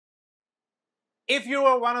If you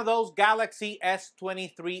were one of those Galaxy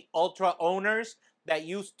S23 Ultra owners that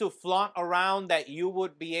used to flaunt around that you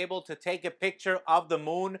would be able to take a picture of the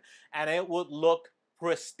moon and it would look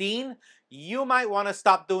pristine, you might want to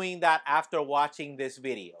stop doing that after watching this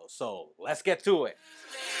video. So let's get to it.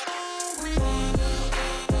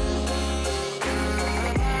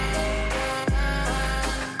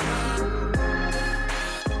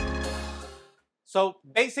 So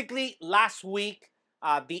basically, last week,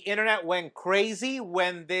 the internet went crazy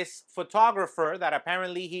when this photographer that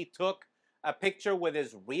apparently he took a picture with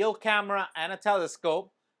his real camera and a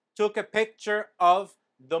telescope, took a picture of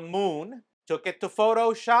the moon, took it to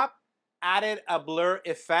Photoshop, added a blur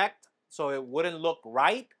effect so it wouldn't look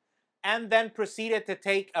right, and then proceeded to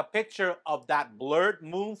take a picture of that blurred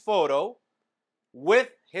moon photo with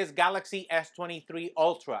his Galaxy S23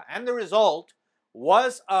 Ultra. And the result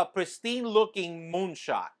was a pristine looking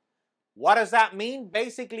moonshot. What does that mean?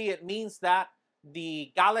 Basically, it means that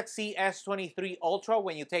the Galaxy S23 Ultra,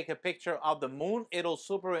 when you take a picture of the moon, it'll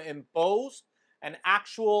superimpose an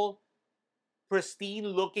actual pristine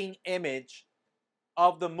looking image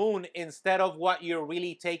of the moon instead of what you're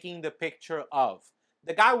really taking the picture of.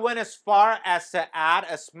 The guy went as far as to add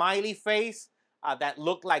a smiley face that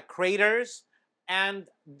looked like craters, and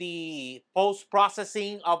the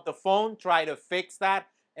post-processing of the phone tried to fix that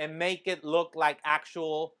and make it look like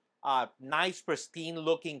actual nice, pristine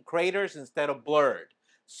looking craters instead of blurred.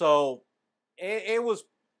 So it was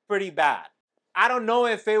pretty bad. I don't know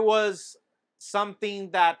if it was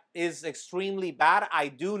something that is extremely bad. I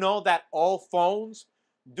do know that all phones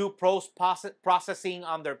do post-processing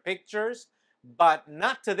on their pictures, but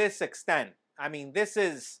not to this extent. I mean, this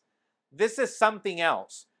is something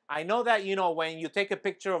else. I know that, you know, when you take a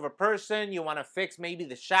picture of a person, you want to fix maybe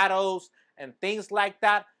the shadows and things like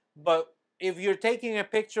that. But if you're taking a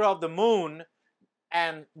picture of the moon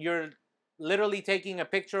and you're literally taking a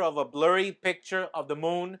picture of a blurry picture of the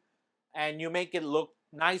moon and you make it look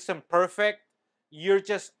nice and perfect, you're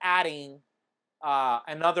just adding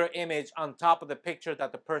another image on top of the picture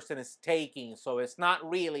that the person is taking. So it's not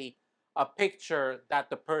really a picture that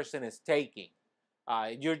the person is taking.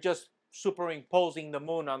 You're just superimposing the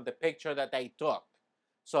moon on the picture that they took.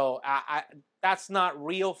 So that's not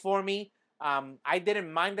real for me. I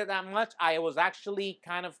didn't mind it that much. I was actually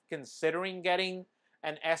kind of considering getting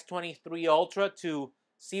an S23 Ultra to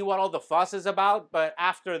see what all the fuss is about. But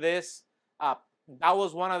after this, that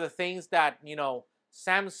was one of the things that, you know,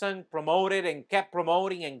 Samsung promoted and kept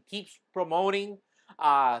promoting and keeps promoting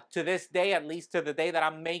to this day, at least to the day that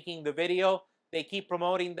I'm making the video. They keep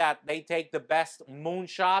promoting that they take the best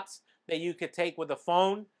moonshots that you could take with a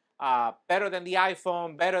phone, better than the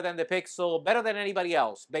iPhone, better than the Pixel, better than anybody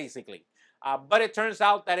else, basically. But it turns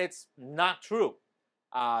out that it's not true.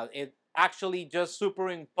 It actually just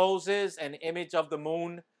superimposes an image of the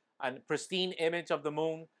moon, a pristine image of the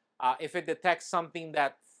moon, if it detects something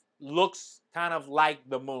that looks kind of like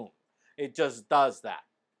the moon. It just does that.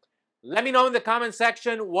 Let me know in the comment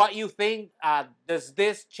section what you think. Does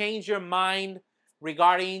this change your mind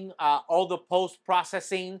regarding all the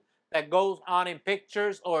post-processing that goes on in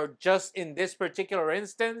pictures, or just in this particular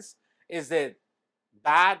instance? Is it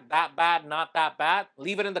bad, that bad, not that bad?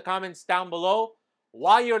 Leave it in the comments down below.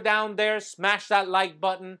 While you're down there, smash that like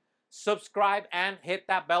button, subscribe, and hit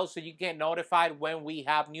that bell so you get notified when we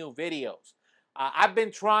have new videos. I've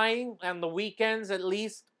been trying on the weekends at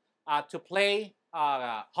least to play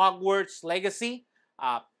Hogwarts Legacy.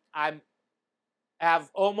 I have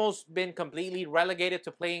almost been completely relegated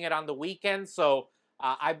to playing it on the weekends, so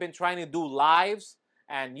I've been trying to do lives,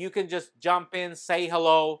 and you can just jump in, say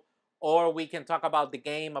hello, or we can talk about the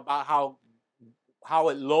game, about how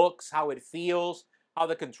it looks, how it feels, how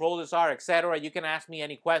the controllers are, etc. You can ask me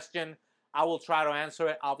any question. I will try to answer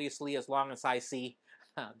it, obviously, as long as I see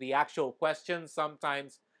the actual questions.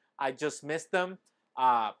 Sometimes I just miss them.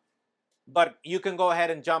 But you can go ahead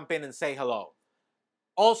and jump in and say hello.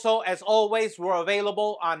 Also, as always, we're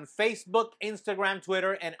available on Facebook, Instagram,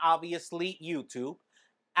 Twitter, and obviously YouTube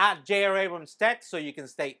at JR Abrams Tech, so you can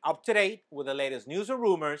stay up to date with the latest news or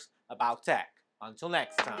rumors about tech. Until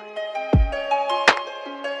next time.